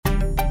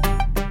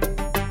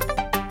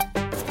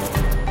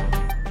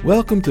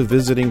Welcome to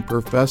Visiting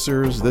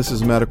Professors. This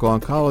is medical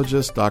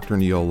oncologist Dr.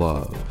 Neil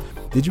Love.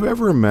 Did you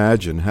ever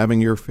imagine having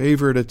your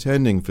favorite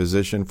attending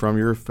physician from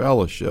your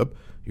fellowship,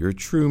 your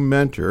true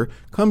mentor,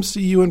 come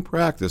see you in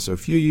practice a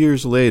few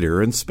years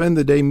later and spend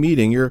the day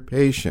meeting your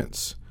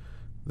patients?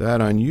 That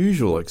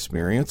unusual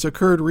experience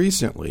occurred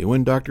recently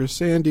when Dr.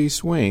 Sandy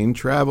Swain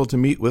traveled to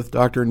meet with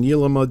Dr.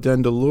 Neelima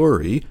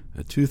Dendaluri,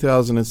 a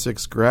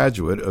 2006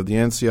 graduate of the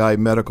NCI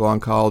Medical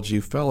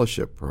Oncology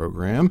Fellowship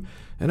Program,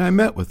 and I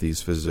met with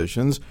these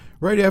physicians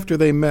right after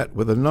they met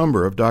with a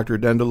number of Dr.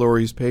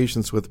 Dendaluri's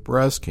patients with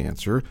breast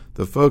cancer,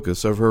 the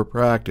focus of her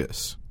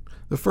practice.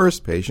 The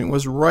first patient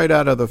was right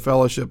out of the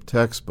fellowship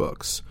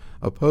textbooks,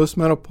 a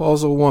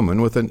postmenopausal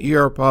woman with an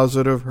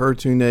ER-positive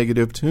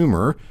HER2-negative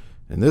tumor,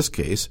 in this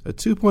case, a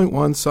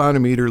 2.1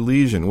 centimeter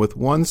lesion with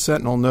one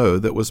sentinel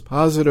node that was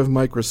positive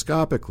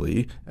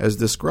microscopically, as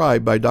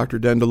described by Dr.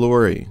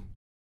 Dendaluri.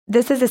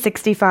 This is a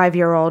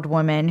 65-year-old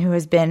woman who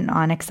has been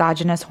on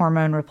exogenous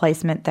hormone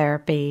replacement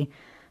therapy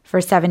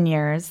for 7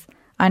 years,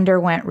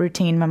 underwent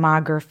routine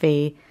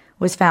mammography,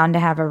 was found to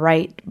have a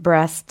right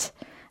breast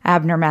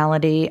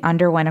abnormality,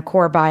 underwent a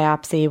core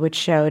biopsy which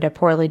showed a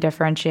poorly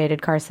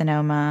differentiated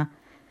carcinoma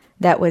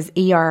that was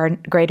ER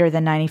greater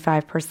than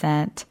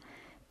 95%,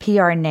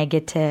 PR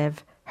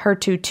negative,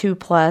 HER2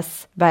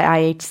 2+ by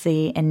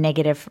IHC, and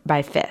negative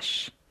by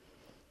FISH.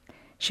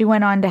 She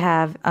went on to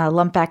have a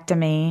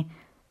lumpectomy.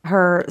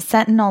 Her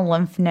sentinel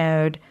lymph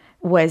node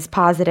was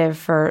positive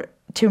for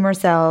tumor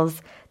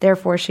cells.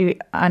 Therefore, she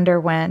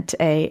underwent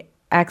a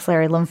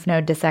axillary lymph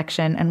node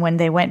dissection. And when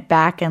they went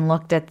back and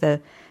looked at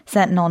the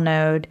sentinel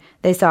node,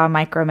 they saw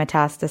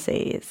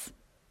micrometastases.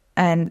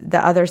 And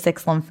the other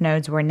 6 lymph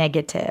nodes were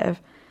negative.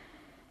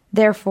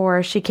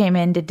 Therefore, she came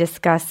in to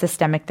discuss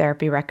systemic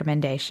therapy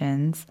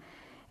recommendations.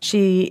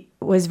 She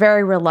was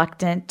very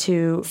reluctant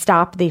to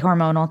stop the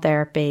hormonal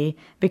therapy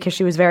because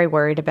she was very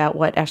worried about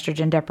what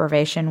estrogen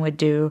deprivation would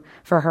do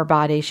for her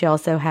body. She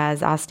also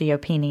has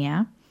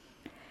osteopenia.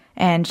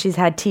 And she's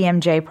had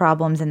TMJ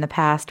problems in the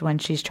past when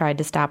she's tried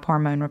to stop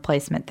hormone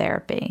replacement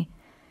therapy.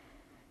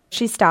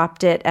 She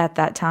stopped it at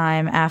that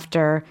time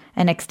after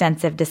an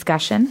extensive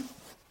discussion.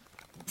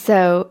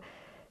 So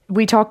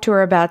we talked to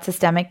her about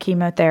systemic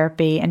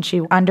chemotherapy, and she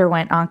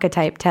underwent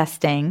Oncotype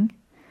testing.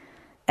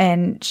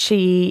 And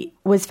she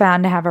was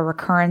found to have a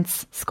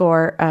recurrence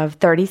score of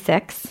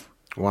 36.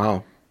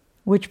 Wow.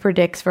 Which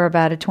predicts for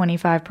about a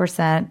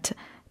 25%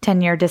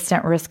 10-year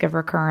distant risk of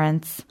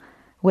recurrence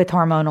with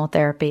hormonal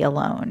therapy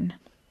alone.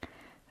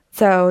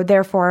 So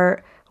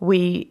therefore,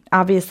 we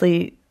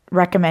obviously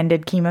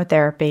recommended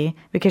chemotherapy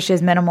because she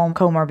has minimal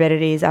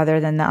comorbidities other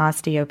than the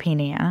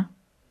osteopenia.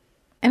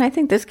 And I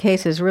think this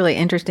case is really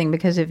interesting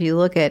because if you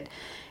look at,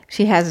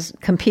 she has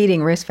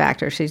competing risk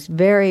factors. She's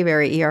very,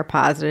 very ER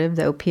positive,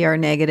 though PR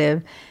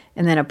negative,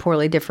 and then a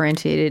poorly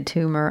differentiated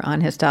tumor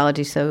on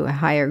histology, so a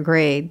higher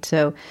grade.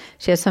 So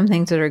she has some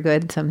things that are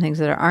good, some things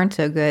that aren't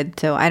so good.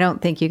 So I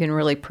don't think you can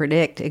really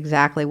predict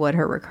exactly what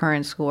her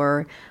recurrence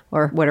score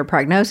or what her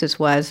prognosis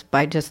was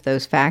by just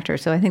those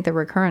factors. So I think the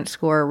recurrence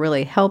score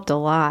really helped a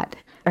lot.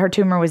 Her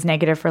tumor was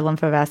negative for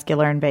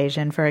lymphovascular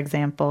invasion, for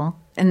example.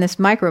 And this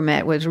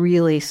micromet was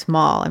really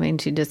small. I mean,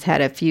 she just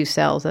had a few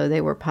cells, though they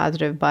were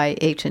positive by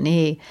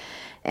H&E.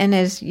 And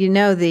as you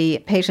know, the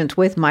patients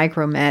with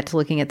micromets,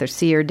 looking at their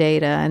SEER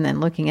data and then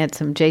looking at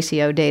some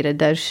JCO data,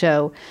 does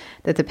show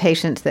that the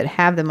patients that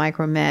have the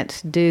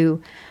micromets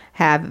do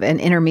have an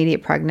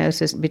intermediate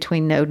prognosis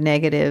between node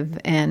negative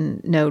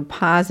and node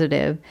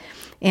positive.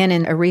 And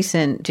in a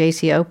recent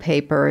JCO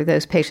paper,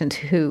 those patients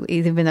who,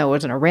 even though it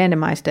wasn't a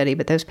randomized study,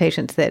 but those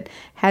patients that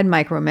had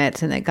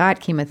micromets and that got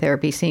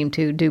chemotherapy seemed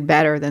to do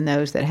better than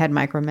those that had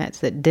micromets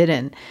that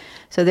didn't.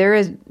 So there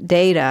is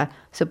data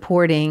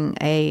supporting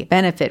a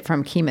benefit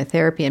from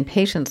chemotherapy in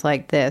patients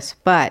like this.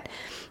 But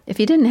if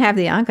you didn't have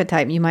the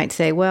oncotype, you might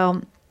say,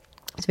 well,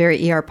 it's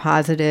very ER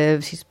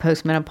positive, she's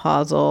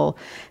postmenopausal,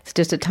 it's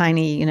just a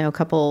tiny,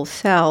 couple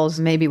cells,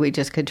 maybe we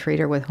just could treat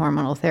her with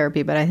hormonal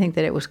therapy. But I think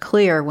that it was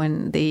clear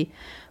when the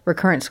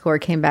recurrence score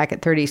came back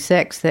at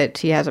 36 that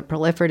she has a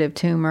proliferative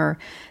tumor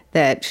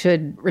that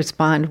should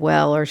respond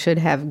well or should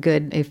have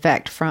good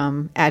effect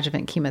from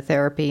adjuvant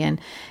chemotherapy. And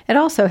it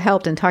also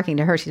helped in talking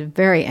to her. She's a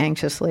very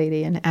anxious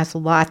lady and asked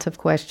lots of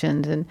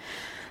questions and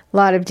a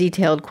lot of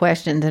detailed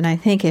questions. And I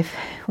think if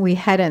we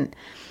hadn't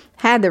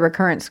had the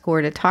recurrence score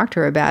to talk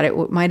to her about it,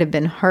 it might have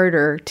been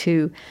harder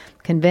to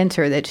convince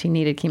her that she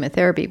needed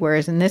chemotherapy,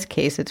 whereas in this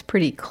case, it's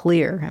pretty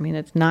clear. I mean,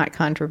 it's not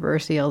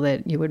controversial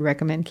that you would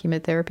recommend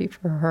chemotherapy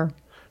for her.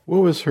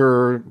 What was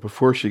her,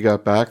 before she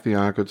got back the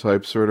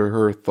Oncotype, sort of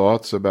her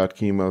thoughts about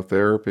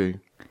chemotherapy?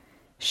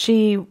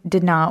 She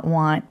did not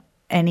want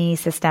any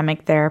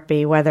systemic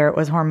therapy, whether it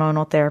was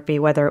hormonal therapy,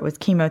 whether it was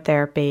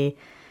chemotherapy.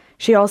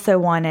 She also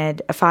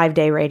wanted a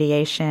 5-day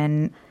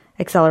radiation,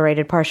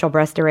 accelerated partial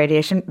breast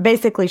irradiation.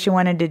 Basically, she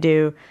wanted to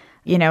do,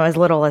 as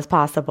little as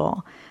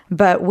possible.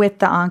 But with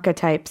the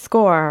Oncotype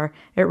score,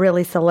 it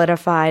really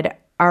solidified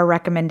our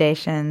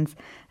recommendations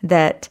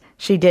that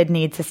she did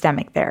need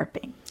systemic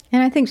therapy.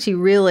 And I think she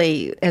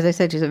really, as I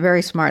said, she's a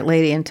very smart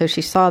lady. And so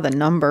she saw the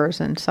numbers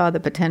and saw the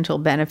potential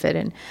benefit.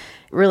 And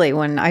really,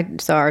 when I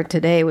saw her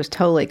today, was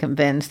totally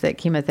convinced that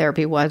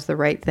chemotherapy was the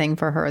right thing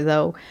for her.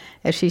 Though,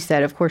 as she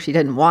said, of course, she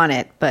didn't want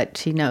it, but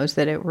she knows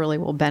that it really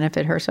will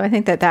benefit her. So I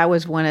think that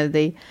was one of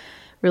the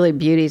really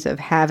beauties of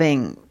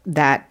having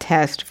that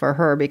test for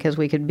her, because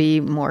we could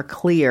be more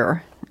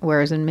clear,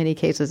 whereas in many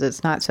cases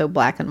it's not so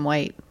black and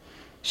white.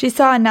 She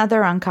saw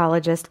another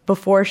oncologist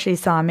before she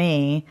saw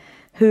me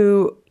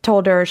who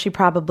told her she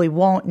probably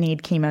won't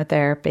need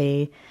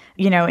chemotherapy,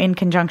 in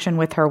conjunction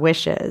with her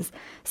wishes.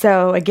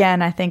 So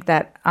again, I think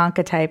that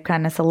Oncotype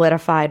kind of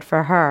solidified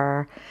for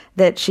her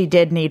that she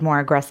did need more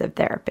aggressive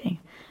therapy.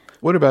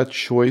 What about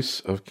choice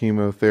of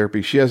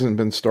chemotherapy? She hasn't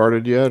been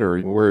started yet, or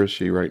where is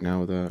she right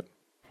now with that?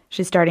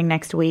 She's starting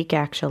next week,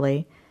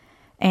 actually.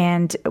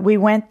 And we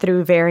went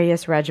through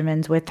various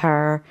regimens with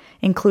her,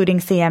 including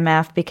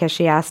CMF, because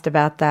she asked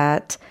about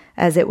that,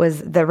 as it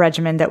was the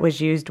regimen that was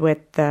used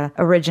with the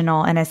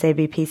original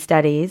NSABP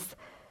studies.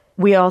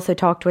 We also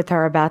talked with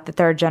her about the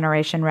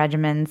third-generation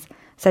regimens,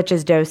 such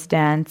as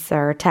dose-dense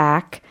or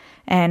TAC.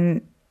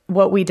 And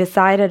what we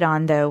decided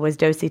on, though, was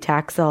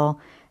docetaxel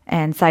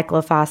and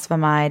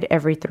cyclophosphamide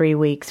every 3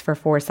 weeks for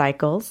 4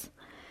 cycles.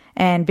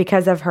 And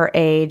because of her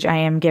age, I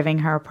am giving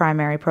her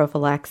primary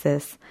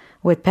prophylaxis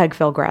with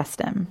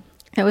pegfilgrastim.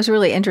 It was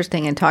really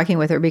interesting in talking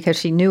with her because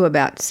she knew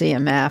about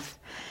CMF,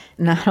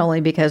 not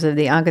only because of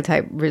the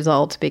Oncotype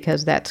results,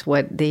 because that's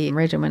what the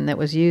regimen that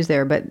was used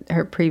there, but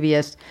her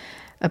previous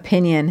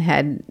opinion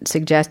had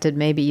suggested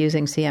maybe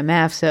using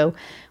CMF. So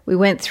we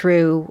went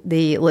through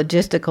the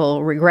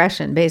logistical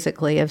regression,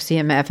 basically, of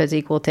CMF is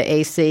equal to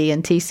AC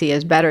and TC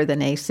is better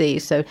than AC.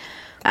 So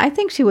I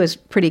think she was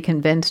pretty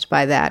convinced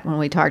by that when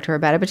we talked to her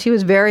about it, but she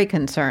was very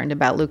concerned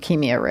about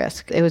leukemia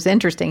risk. It was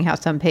interesting how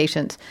some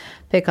patients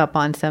pick up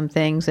on some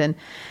things, and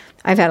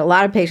I've had a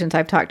lot of patients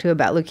I've talked to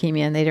about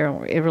leukemia, and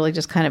it really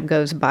just kind of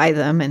goes by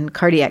them, and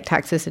cardiac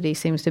toxicity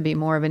seems to be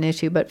more of an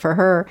issue. But for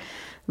her,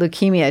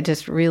 leukemia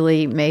just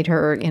really made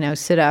her,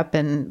 sit up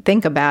and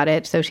think about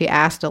it. So she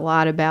asked a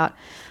lot about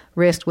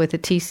risk with the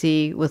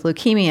TC with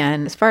leukemia.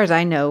 And as far as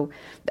I know,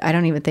 I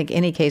don't even think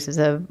any cases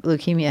of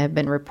leukemia have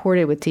been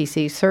reported with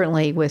TC.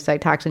 Certainly with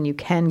Cytoxan, you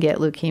can get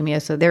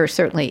leukemia. So there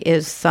certainly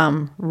is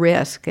some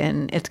risk,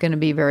 and it's going to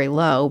be very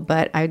low.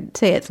 But I'd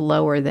say it's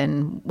lower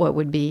than what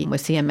would be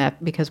with CMF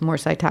because more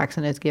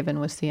Cytoxan is given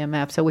with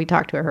CMF. So we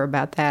talked to her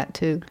about that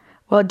too.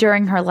 Well,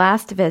 during her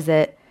last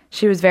visit,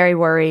 she was very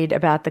worried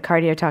about the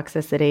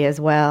cardiotoxicity as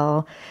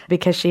well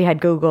because she had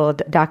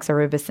Googled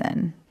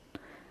doxorubicin.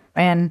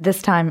 And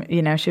this time,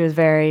 she was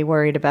very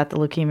worried about the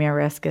leukemia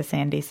risk, as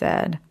Sandy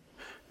said.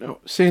 Now,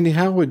 Sandy,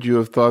 how would you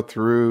have thought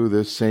through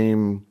the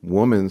same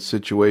woman's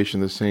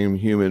situation, the same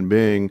human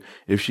being,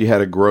 if she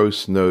had a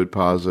gross node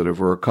positive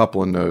or a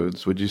couple of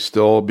nodes? Would you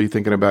still be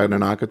thinking about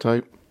an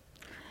Oncotype?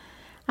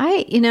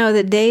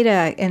 The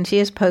data, and she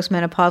is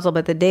postmenopausal,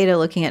 but the data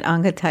looking at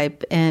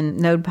Oncotype and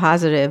node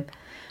positive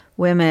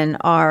women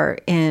are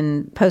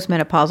in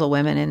postmenopausal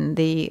women in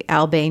the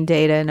Albane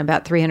data and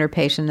about 300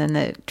 patients, and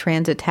the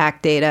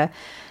TransAttack data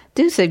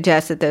do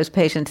suggest that those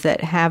patients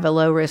that have a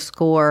low-risk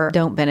score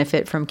don't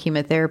benefit from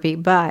chemotherapy.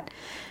 But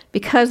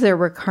because their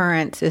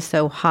recurrence is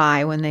so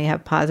high when they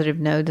have positive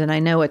nodes, and I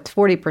know it's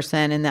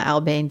 40% in the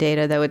Albane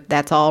data, though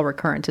that's all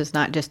recurrences,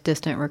 not just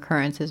distant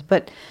recurrences.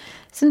 But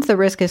since the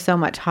risk is so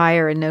much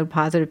higher in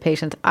node-positive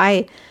patients,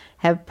 I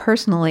have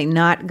personally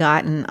not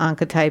gotten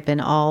Oncotype in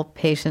all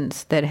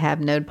patients that have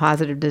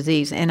node-positive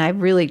disease. And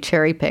I've really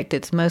cherry-picked.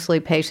 It's mostly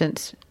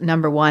patients,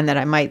 number one, that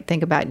I might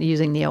think about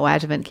using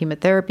neoadjuvant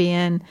chemotherapy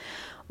in,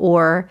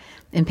 or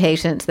in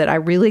patients that I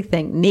really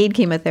think need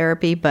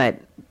chemotherapy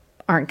but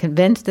aren't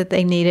convinced that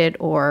they need it,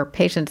 or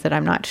patients that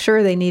I'm not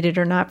sure they need it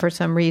or not for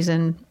some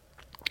reason,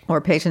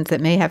 or patients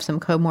that may have some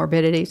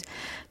comorbidities.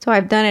 So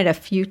I've done it a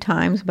few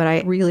times, but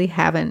I really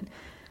haven't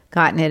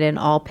gotten it in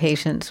all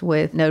patients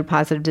with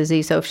node-positive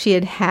disease. So if she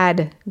had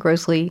had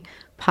grossly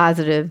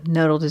positive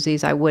nodal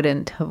disease, I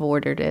wouldn't have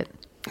ordered it.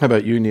 How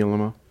about you,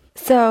 Neelima?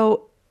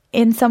 So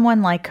in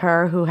someone like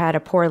her who had a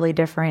poorly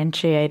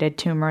differentiated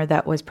tumor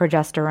that was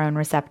progesterone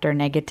receptor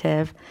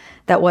negative,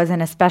 that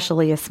wasn't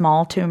especially a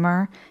small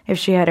tumor, if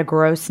she had a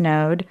gross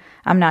node,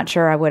 I'm not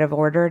sure I would have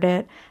ordered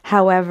it.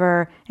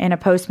 However, in a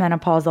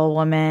postmenopausal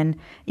woman,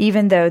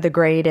 even though the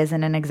grade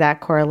isn't an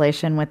exact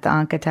correlation with the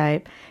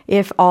Oncotype,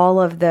 if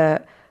all of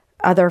the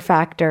other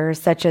factors,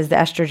 such as the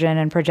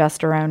estrogen and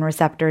progesterone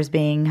receptors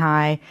being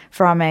high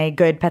from a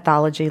good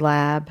pathology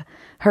lab,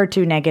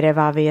 HER2 negative,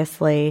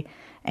 obviously,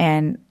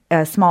 and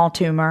a small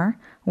tumor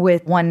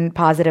with one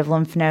positive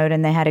lymph node,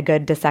 and they had a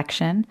good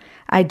dissection,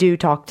 I do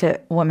talk to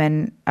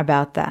women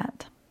about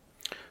that.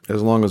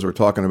 As long as we're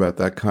talking about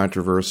that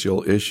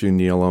controversial issue,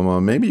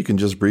 Neelima, maybe you can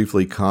just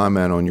briefly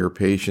comment on your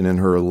patient in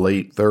her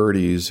late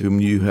 30s whom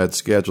you had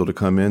scheduled to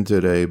come in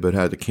today but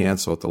had to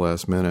cancel at the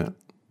last minute.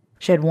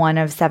 She had 1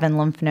 of 7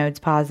 lymph nodes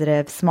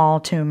positive, small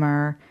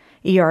tumor,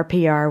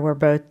 ER/PR were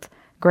both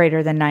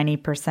greater than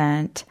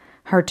 90%,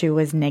 HER2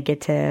 was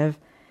negative,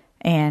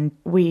 and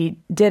we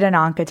did an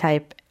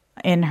Oncotype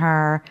in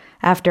her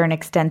after an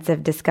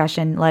extensive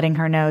discussion, letting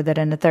her know that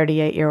in a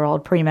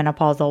 38-year-old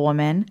premenopausal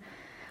woman,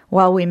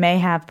 while we may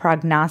have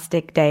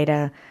prognostic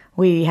data,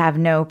 we have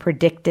no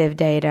predictive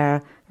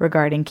data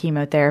regarding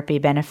chemotherapy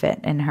benefit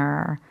in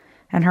her.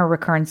 And her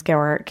recurrence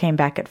score came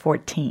back at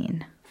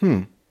 14.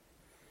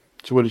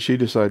 So what did she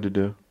decide to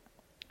do?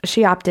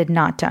 She opted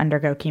not to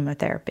undergo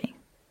chemotherapy.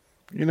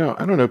 I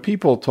don't know.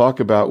 People talk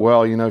about,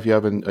 if you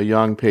have a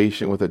young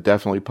patient with a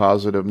definitely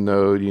positive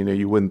node,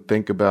 you wouldn't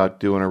think about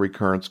doing a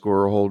recurrence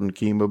score or holding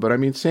chemo.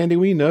 But Sandy,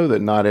 we know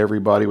that not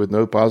everybody with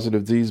node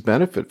positive disease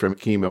benefit from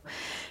chemo.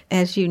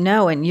 As you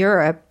know, in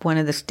Europe, one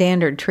of the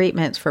standard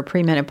treatments for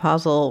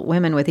premenopausal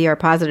women with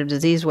ER-positive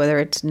disease, whether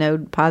it's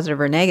node positive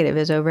or negative,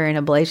 is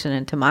ovarian ablation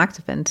and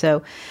tamoxifen.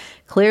 So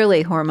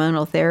clearly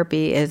hormonal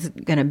therapy is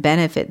going to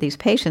benefit these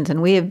patients.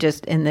 And we have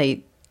just, in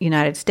the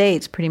United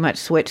States, pretty much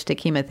switched to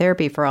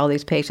chemotherapy for all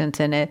these patients.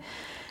 And a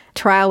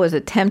trial was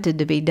attempted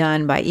to be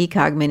done by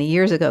ECOG many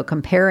years ago,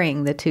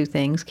 comparing the two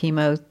things,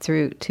 chemo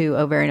to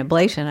ovarian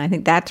ablation. I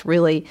think that's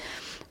really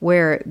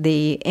where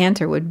the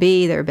answer would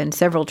be. There have been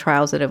several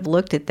trials that have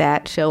looked at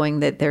that, showing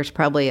that there's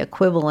probably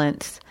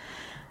equivalence,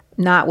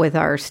 not with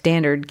our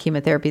standard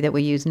chemotherapy that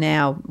we use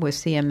now with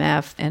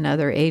CMF and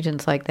other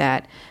agents like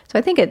that. So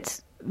I think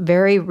it's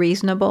very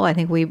reasonable. I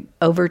think we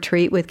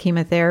overtreat with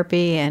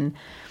chemotherapy, and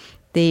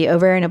the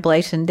ovarian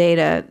ablation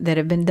data that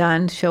have been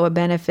done show a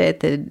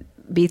benefit. The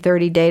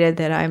B30 data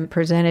that I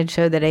presented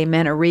showed that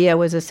amenorrhea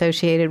was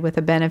associated with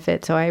a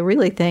benefit. So I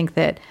really think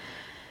that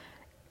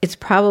it's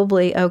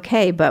probably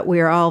okay, but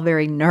we're all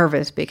very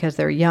nervous because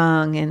they're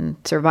young and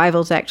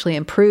survival's actually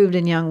improved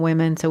in young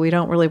women. So we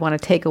don't really want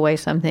to take away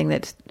something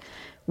that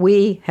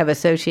we have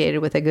associated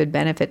with a good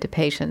benefit to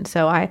patients.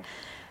 So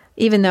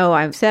even though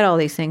I've said all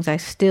these things, I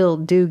still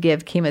do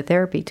give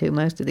chemotherapy to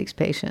most of these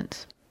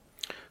patients.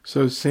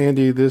 So,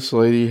 Sandy, this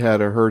lady had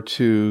a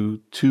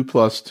HER2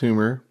 2+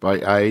 tumor by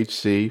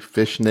IHC,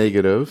 FISH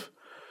negative,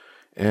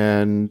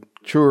 and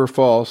true or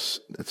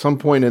false, at some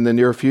point in the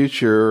near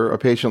future, a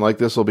patient like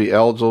this will be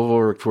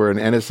eligible for an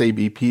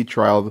NSABP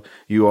trial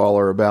you all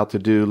are about to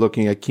do,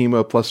 looking at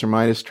chemo plus or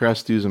minus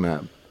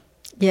trastuzumab.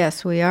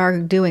 Yes, we are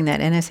doing that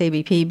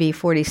NSABP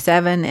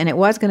B47, and it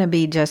was going to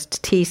be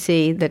just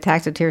TC, the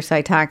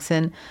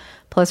taxotere-cytoxin,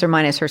 plus or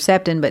minus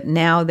Herceptin, but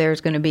now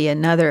there's going to be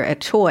a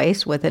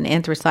choice with an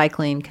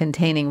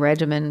anthracycline-containing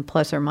regimen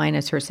plus or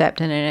minus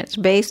Herceptin, and it's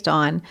based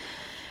on,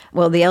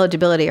 the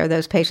eligibility are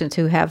those patients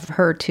who have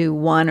HER2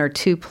 1 or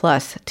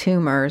 2+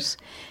 tumors,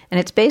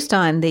 and it's based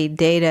on the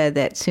data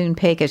that Soon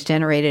Paik has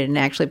generated and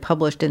actually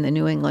published in the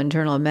New England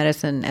Journal of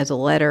Medicine as a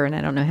letter, and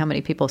I don't know how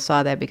many people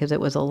saw that because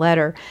it was a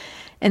letter.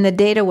 And the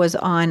data was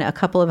on a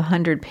couple of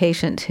 100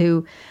 patients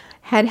who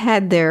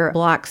had their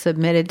blocks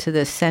submitted to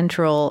the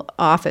central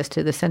office,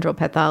 to the central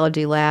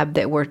pathology lab,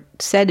 that were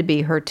said to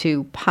be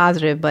HER2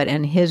 positive, but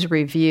in his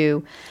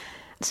review,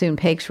 Soon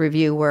Paik's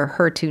review, were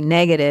HER2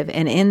 negative.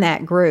 And in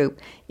that group,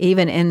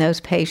 even in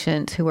those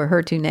patients who were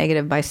HER2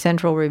 negative by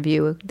central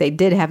review, they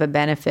did have a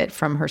benefit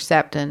from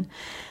Herceptin.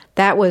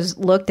 That was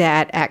looked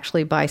at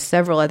actually by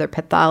several other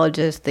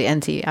pathologists. The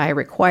NCI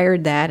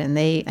required that, and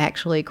they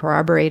actually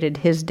corroborated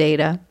his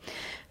data.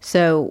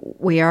 So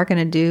we are going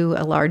to do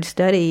a large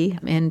study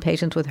in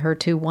patients with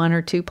HER2 1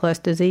 or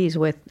 2+ disease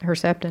with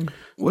Herceptin.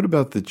 What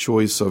about the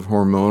choice of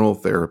hormonal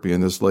therapy?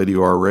 And this lady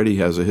already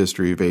has a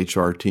history of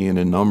HRT and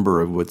a number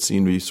of what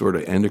seem to be sort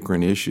of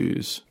endocrine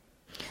issues.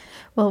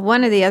 Well,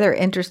 one of the other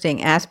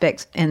interesting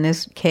aspects in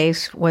this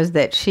case was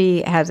that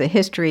she has a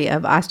history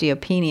of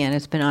osteopenia, and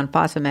it's been on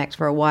Fosamax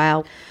for a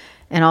while.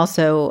 And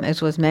also,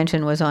 as was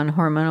mentioned, was on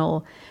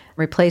hormonal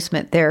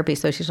replacement therapy.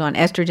 So she's on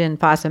estrogen,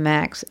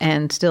 Fosamax,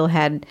 and still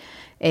had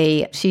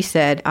she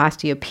said,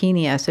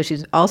 osteopenia. So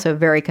she's also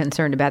very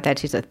concerned about that.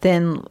 She's a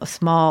thin,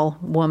 small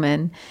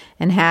woman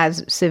and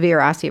has severe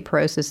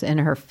osteoporosis in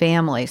her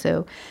family.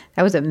 So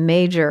that was a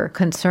major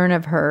concern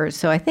of hers.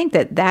 So I think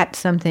that that's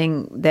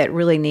something that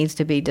really needs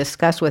to be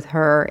discussed with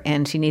her,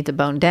 and she needs a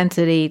bone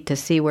density to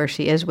see where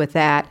she is with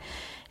that.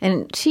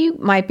 And she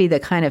might be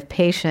the kind of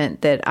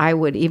patient that I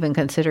would even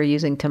consider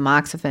using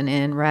tamoxifen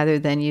in rather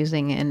than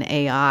using an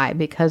AI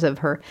because of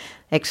her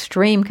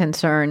extreme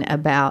concern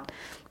about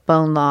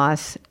bone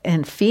loss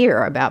and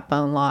fear about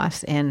bone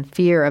loss and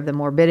fear of the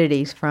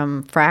morbidities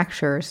from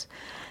fractures,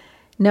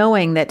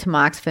 knowing that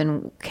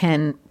tamoxifen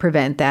can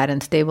prevent that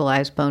and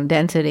stabilize bone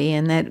density,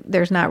 and that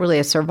there's not really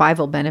a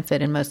survival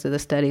benefit in most of the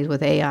studies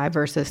with AI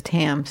versus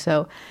TAM.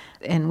 So,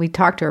 and we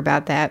talked to her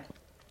about that.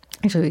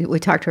 Actually, we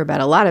talked to her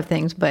about a lot of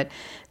things, but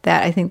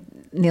that I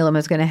think Neelam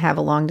is going to have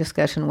a long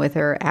discussion with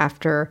her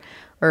after,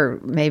 or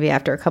maybe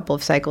after a couple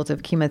of cycles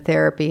of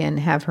chemotherapy, and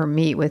have her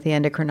meet with the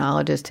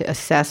endocrinologist to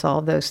assess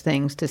all those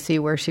things to see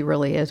where she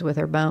really is with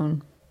her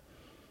bone.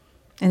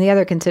 And the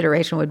other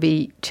consideration would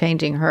be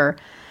changing her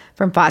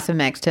from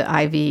Fosamax to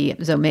IV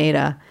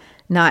Zometa,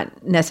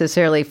 not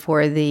necessarily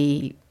for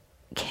the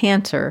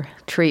cancer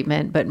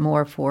treatment, but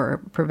more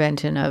for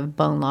prevention of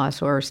bone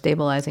loss or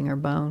stabilizing her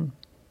bone.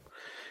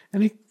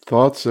 Any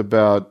thoughts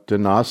about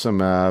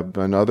denosumab,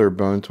 another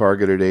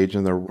bone-targeted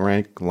agent, the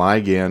rank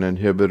ligand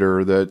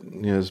inhibitor that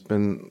has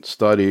been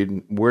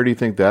studied? Where do you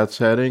think that's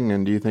heading?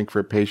 And do you think for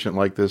a patient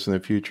like this in the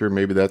future,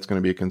 maybe that's going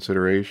to be a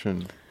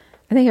consideration?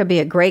 I think it would be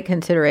a great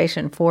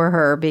consideration for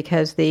her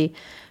because the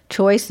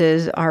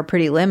choices are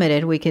pretty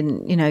limited. We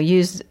can,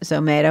 use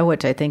Zometa,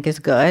 which I think is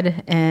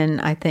good, and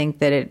I think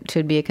that it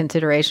should be a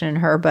consideration in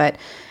her, but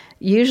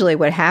usually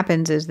what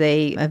happens is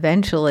they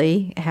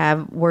eventually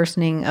have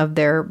worsening of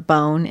their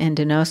bone, and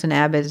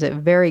denosumab is a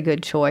very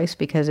good choice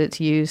because it's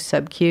used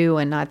sub-Q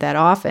and not that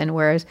often,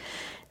 whereas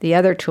the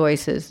other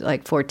choices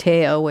like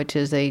Forteo, which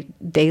is a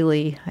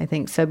daily, I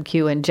think,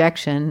 sub-Q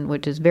injection,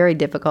 which is very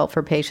difficult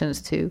for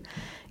patients to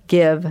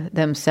give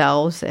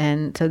themselves,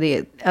 and so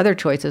the other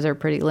choices are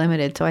pretty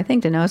limited. So I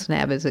think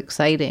denosumab is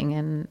exciting,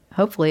 and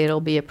hopefully it'll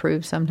be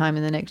approved sometime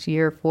in the next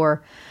year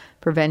for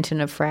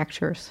prevention of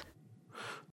fractures.